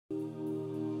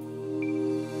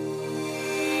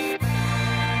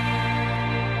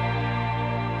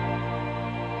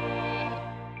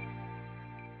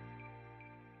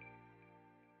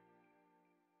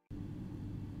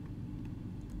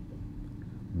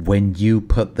When you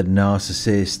put the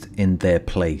narcissist in their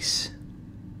place,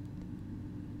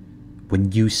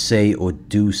 when you say or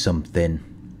do something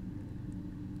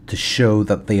to show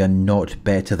that they are not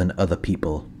better than other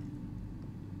people,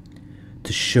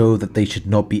 to show that they should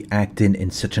not be acting in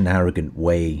such an arrogant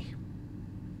way,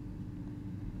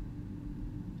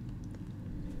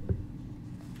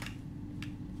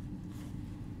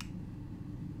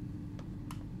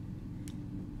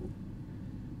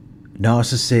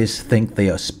 narcissists think they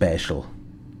are special.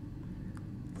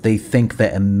 They think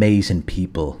they're amazing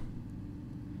people,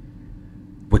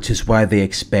 which is why they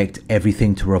expect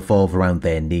everything to revolve around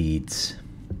their needs.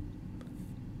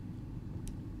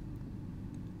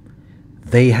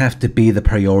 They have to be the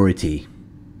priority,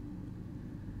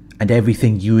 and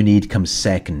everything you need comes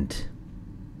second.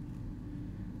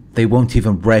 They won't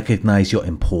even recognize your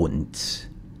importance.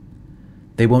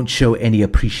 They won't show any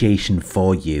appreciation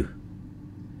for you,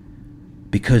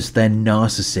 because they're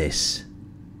narcissists.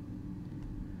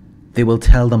 They will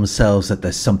tell themselves that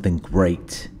there's something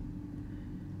great,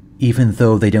 even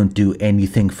though they don't do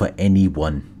anything for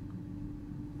anyone.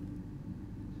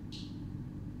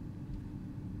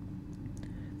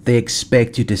 They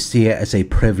expect you to see it as a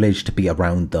privilege to be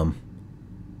around them.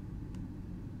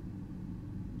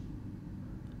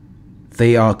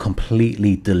 They are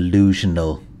completely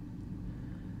delusional,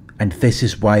 and this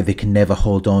is why they can never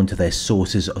hold on to their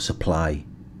sources of supply.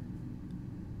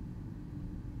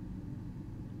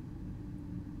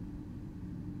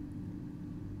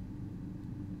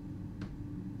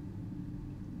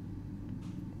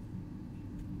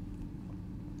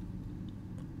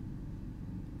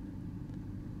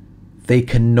 They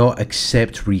cannot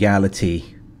accept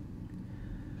reality,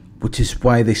 which is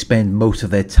why they spend most of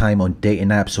their time on dating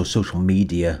apps or social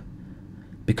media,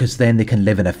 because then they can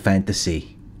live in a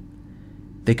fantasy.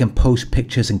 They can post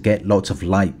pictures and get lots of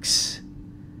likes,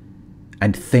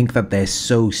 and think that they're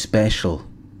so special.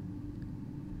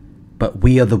 But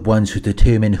we are the ones who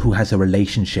determine who has a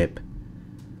relationship,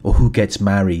 or who gets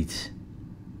married.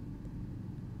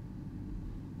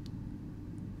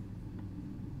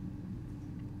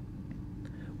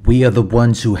 We are the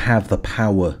ones who have the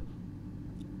power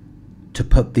to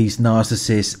put these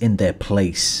narcissists in their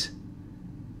place,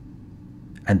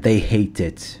 and they hate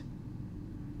it.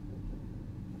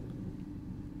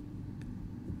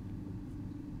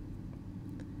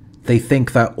 They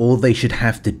think that all they should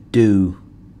have to do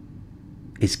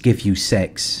is give you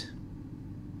sex,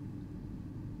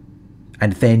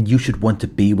 and then you should want to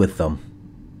be with them.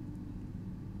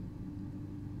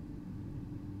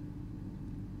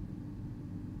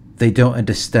 They don't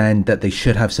understand that they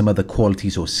should have some other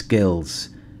qualities or skills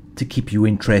to keep you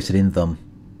interested in them.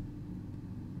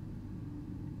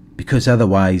 Because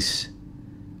otherwise,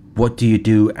 what do you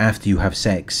do after you have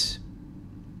sex?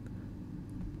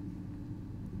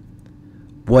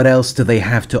 What else do they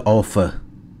have to offer?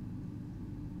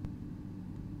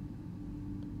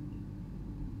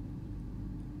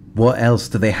 What else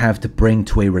do they have to bring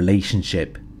to a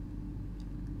relationship?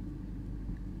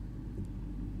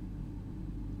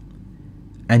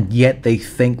 And yet they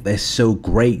think they're so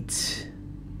great,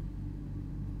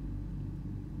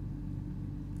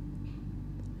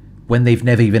 when they've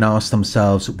never even asked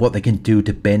themselves what they can do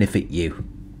to benefit you.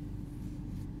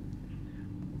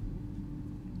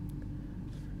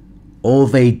 All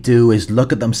they do is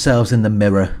look at themselves in the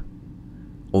mirror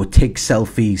or take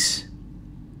selfies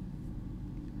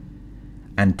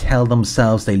and tell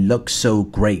themselves they look so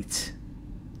great.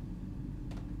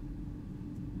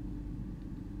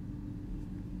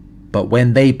 But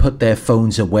when they put their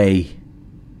phones away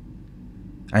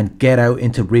and get out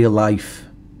into real life,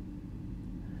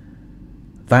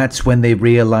 that's when they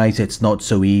realize it's not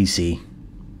so easy.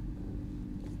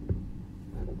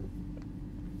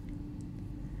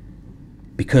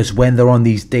 Because when they're on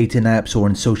these dating apps or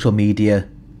on social media,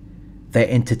 they're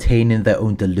entertaining their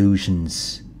own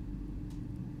delusions.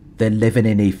 They're living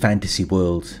in a fantasy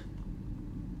world.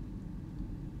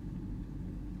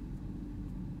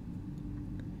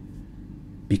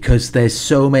 Because there's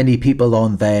so many people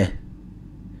on there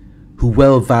who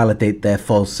will validate their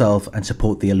false self and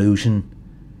support the illusion.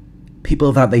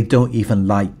 People that they don't even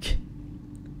like.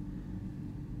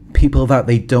 People that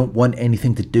they don't want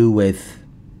anything to do with.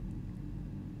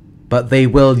 But they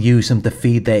will use them to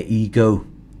feed their ego.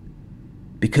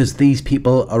 Because these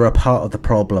people are a part of the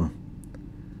problem.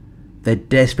 They're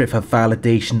desperate for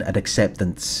validation and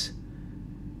acceptance.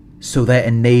 So they're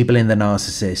enabling the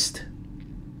narcissist,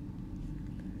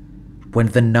 when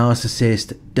the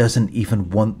narcissist doesn't even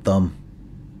want them.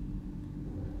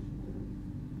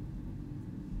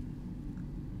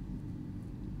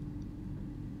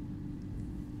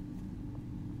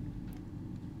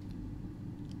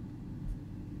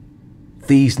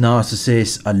 these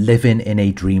narcissists are living in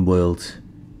a dream world.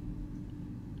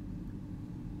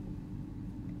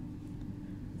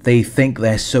 They think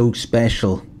they're so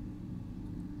special.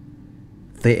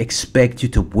 They expect you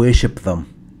to worship them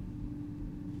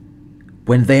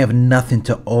when they have nothing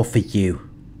to offer you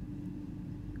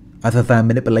other than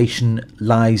manipulation,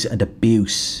 lies and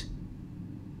abuse.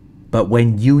 But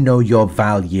when you know your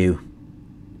value,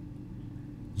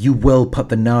 you will put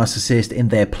the narcissist in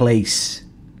their place.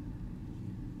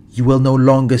 You will no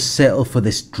longer settle for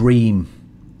this dream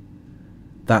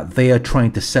that they are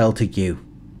trying to sell to you.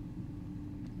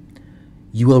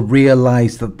 You will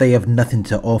realize that they have nothing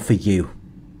to offer you.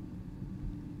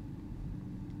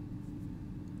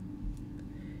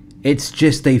 It's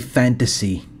just a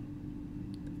fantasy.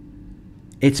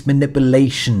 It's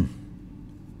manipulation.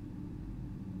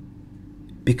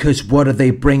 Because what are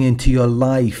they bringing to your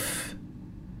life?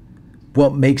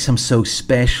 What makes them so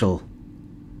special?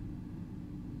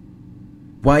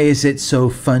 Why is it so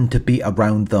fun to be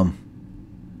around them?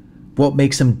 What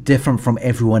makes them different from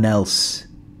everyone else?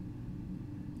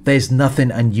 There's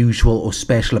nothing unusual or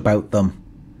special about them.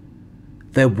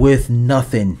 They're worth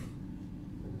nothing.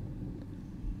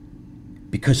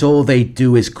 Because all they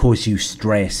do is cause you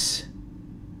stress.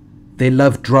 They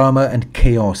love drama and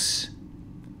chaos.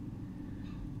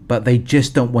 But they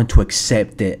just don't want to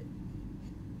accept it.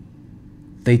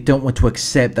 They don't want to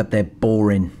accept that they're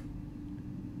boring.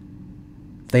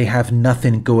 They have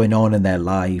nothing going on in their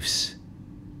lives.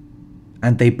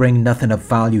 And they bring nothing of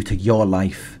value to your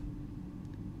life.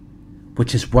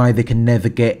 Which is why they can never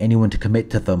get anyone to commit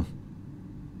to them.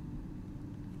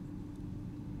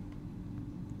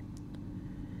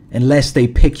 Unless they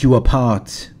pick you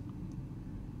apart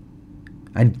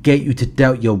and get you to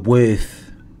doubt your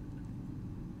worth.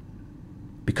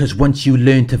 Because once you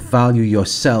learn to value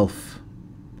yourself,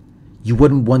 you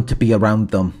wouldn't want to be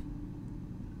around them.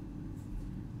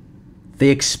 They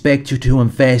expect you to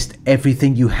invest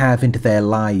everything you have into their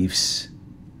lives.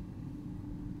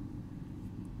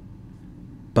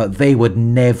 But they would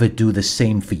never do the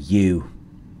same for you.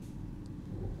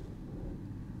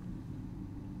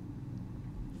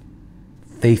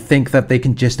 They think that they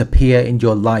can just appear in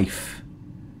your life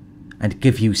and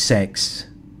give you sex.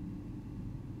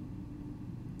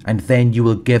 And then you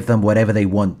will give them whatever they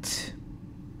want.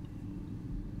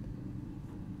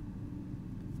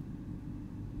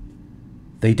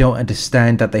 They don't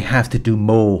understand that they have to do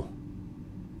more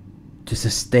to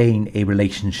sustain a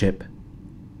relationship.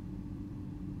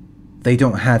 They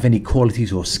don't have any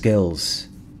qualities or skills.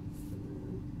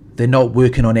 They're not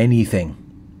working on anything.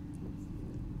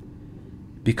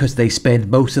 Because they spend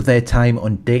most of their time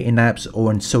on dating apps or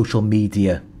on social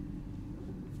media.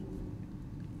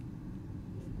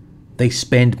 They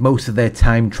spend most of their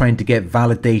time trying to get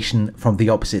validation from the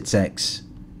opposite sex.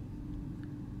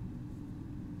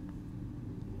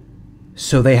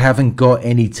 So they haven't got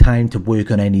any time to work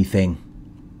on anything.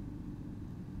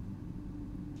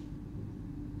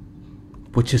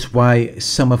 Which is why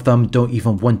some of them don't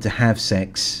even want to have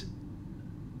sex.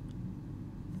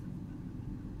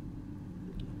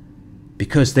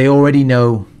 Because they already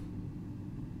know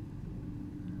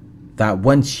that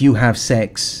once you have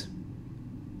sex,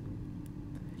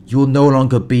 you will no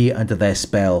longer be under their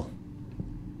spell.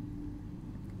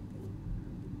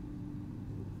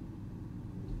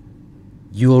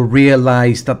 You will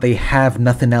realize that they have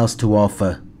nothing else to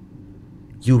offer.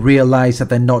 You realize that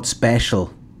they're not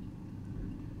special.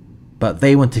 But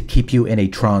they want to keep you in a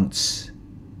trance.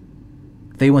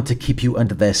 They want to keep you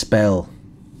under their spell.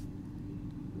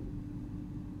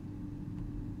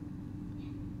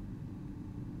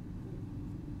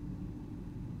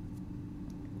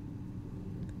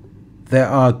 There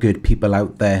are good people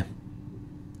out there.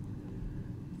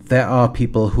 There are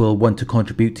people who will want to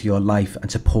contribute to your life and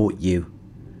support you.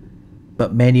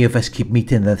 But many of us keep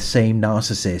meeting the same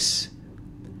narcissists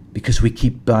because we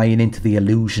keep buying into the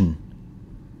illusion.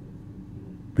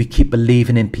 We keep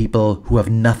believing in people who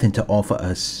have nothing to offer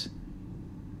us.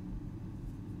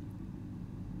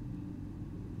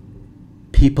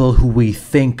 People who we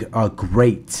think are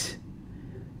great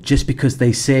just because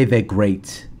they say they're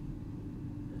great.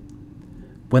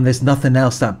 When there's nothing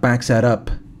else that backs that up.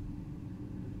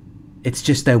 It's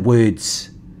just their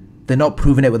words. They're not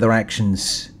proving it with their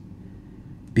actions.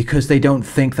 Because they don't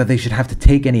think that they should have to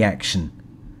take any action.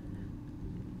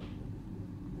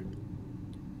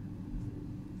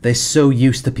 They're so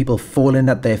used to people falling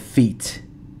at their feet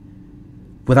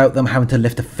without them having to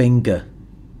lift a finger.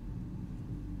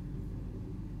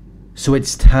 So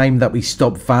it's time that we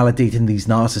stop validating these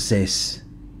narcissists.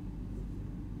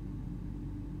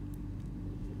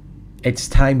 It's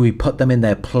time we put them in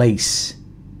their place.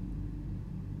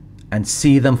 and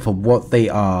see them for what they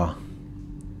are,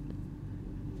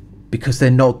 because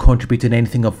they're not contributing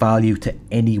anything of value to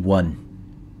anyone.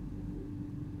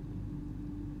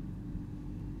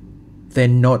 They're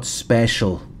not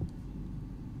special.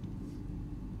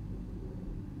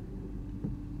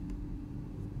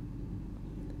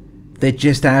 They're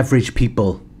just average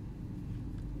people.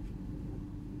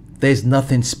 There's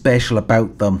nothing special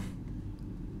about them.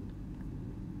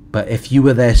 But if you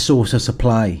were their source of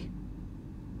supply,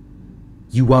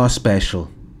 you are special.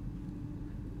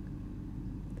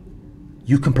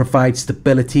 You can provide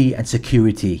stability and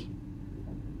security.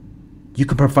 You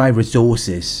can provide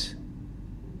resources.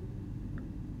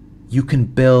 You can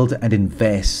build and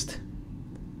invest.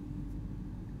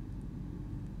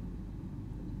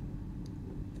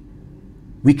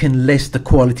 We can list the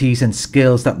qualities and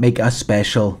skills that make us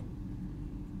special.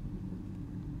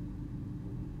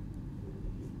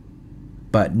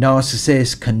 But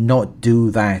narcissists cannot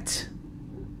do that.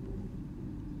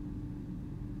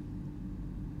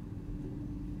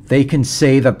 They can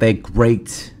say that they're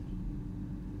great,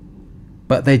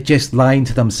 but they're just lying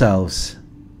to themselves.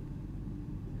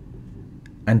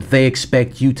 And they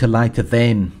expect you to lie to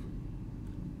them.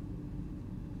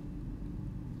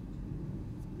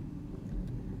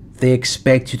 They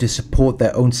expect you to support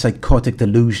their own psychotic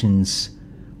delusions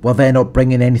while they're not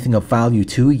bringing anything of value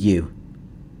to you.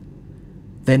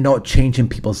 They're not changing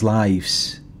people's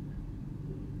lives,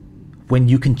 when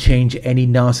you can change any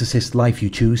narcissist's life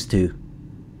you choose to,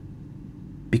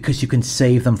 because you can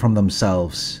save them from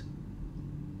themselves.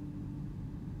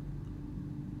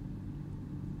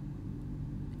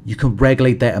 You can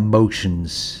regulate their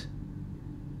emotions.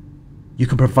 You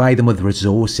can provide them with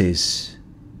resources.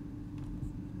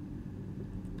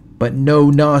 But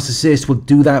no narcissist will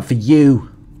do that for you.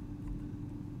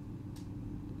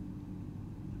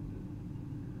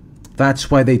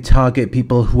 That's why they target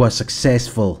people who are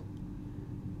successful.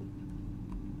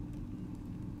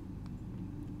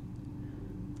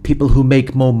 People who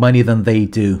make more money than they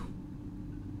do.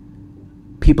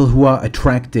 People who are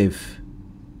attractive.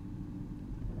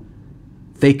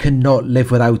 They cannot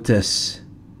live without us.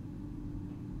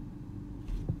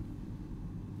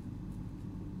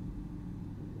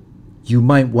 You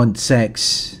might want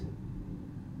sex,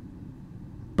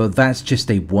 but that's just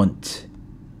a want.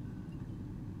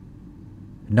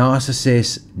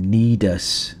 Narcissists need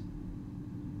us.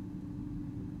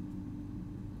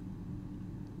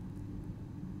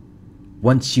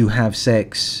 Once you have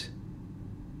sex,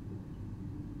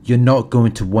 you're not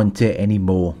going to want it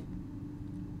anymore.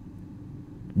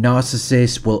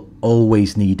 Narcissists will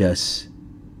always need us,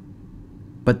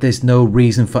 but there's no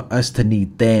reason for us to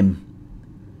need them,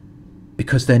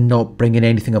 because they're not bringing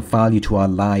anything of value to our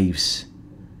lives.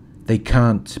 They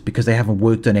can't, because they haven't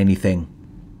worked on anything.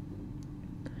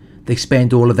 They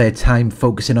spend all of their time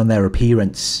focusing on their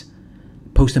appearance,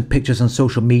 posting pictures on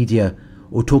social media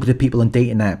or talking to people on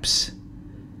dating apps,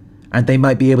 and they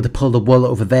might be able to pull the wool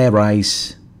over their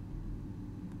eyes.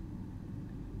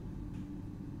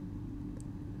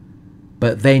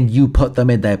 But then you put them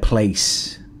in their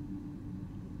place.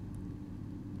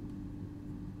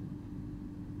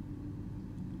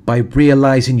 By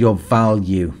realizing your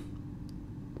value.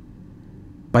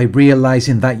 By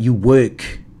realizing that you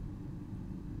work.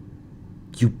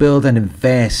 You build and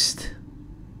invest.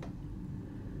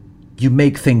 You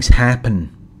make things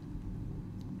happen.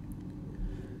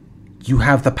 You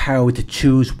have the power to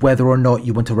choose whether or not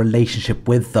you want a relationship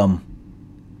with them.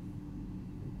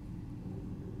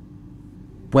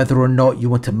 Whether or not you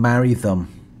want to marry them.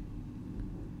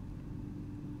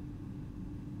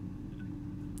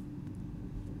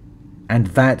 And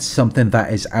that's something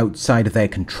that is outside of their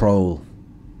control.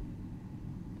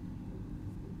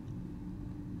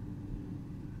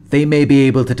 They may be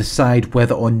able to decide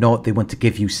whether or not they want to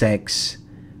give you sex,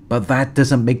 but that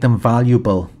doesn't make them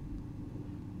valuable.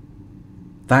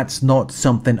 That's not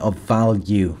something of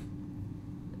value.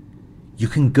 You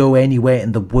can go anywhere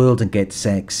in the world and get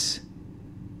sex.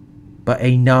 But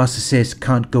a narcissist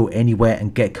can't go anywhere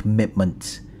and get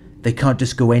commitment. They can't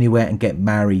just go anywhere and get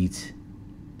married.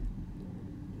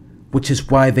 Which is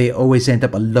why they always end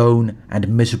up alone and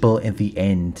miserable in the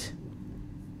end.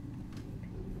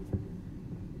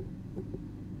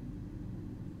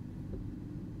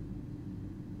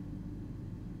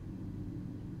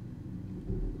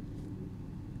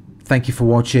 Thank you for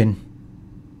watching.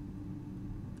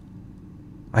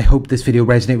 I hope this video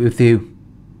resonated with you.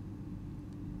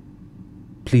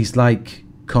 Please like,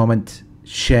 comment,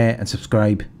 share and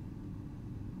subscribe.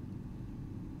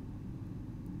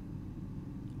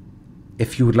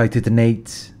 If you would like to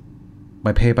donate,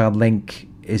 my PayPal link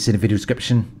is in the video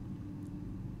description.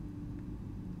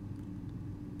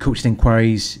 coaching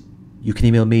inquiries, you can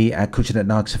email me at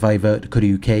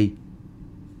coaching@narcsurvivor.co.uk.